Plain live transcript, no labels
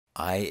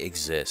I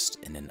exist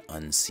in an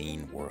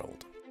unseen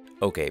world.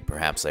 Okay,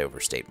 perhaps I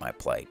overstate my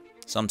plight.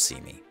 Some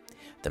see me,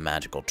 the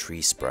magical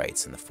tree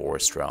sprites in the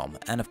forest realm,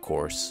 and of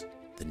course,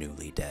 the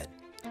newly dead.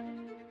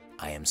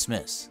 I am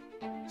Smis,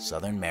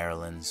 Southern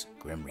Maryland's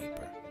Grim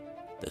Reaper,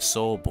 the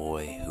soul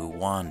boy who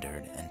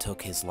wandered and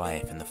took his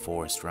life in the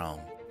forest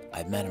realm.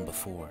 I've met him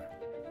before.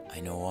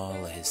 I know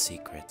all of his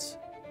secrets.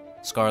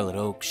 Scarlet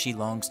Oak, she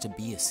longs to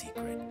be a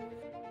secret,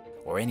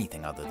 or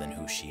anything other than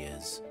who she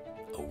is,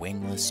 a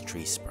wingless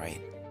tree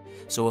sprite.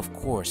 So of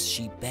course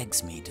she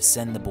begs me to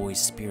send the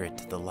boy's spirit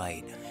to the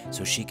light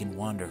so she can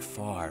wander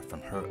far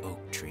from her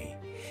oak tree.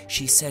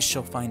 She says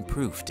she'll find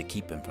proof to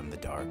keep him from the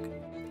dark,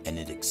 and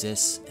it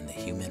exists in the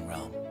human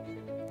realm.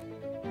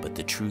 But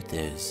the truth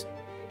is,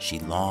 she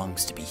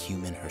longs to be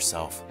human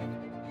herself.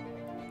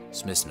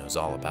 Smis knows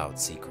all about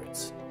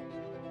secrets.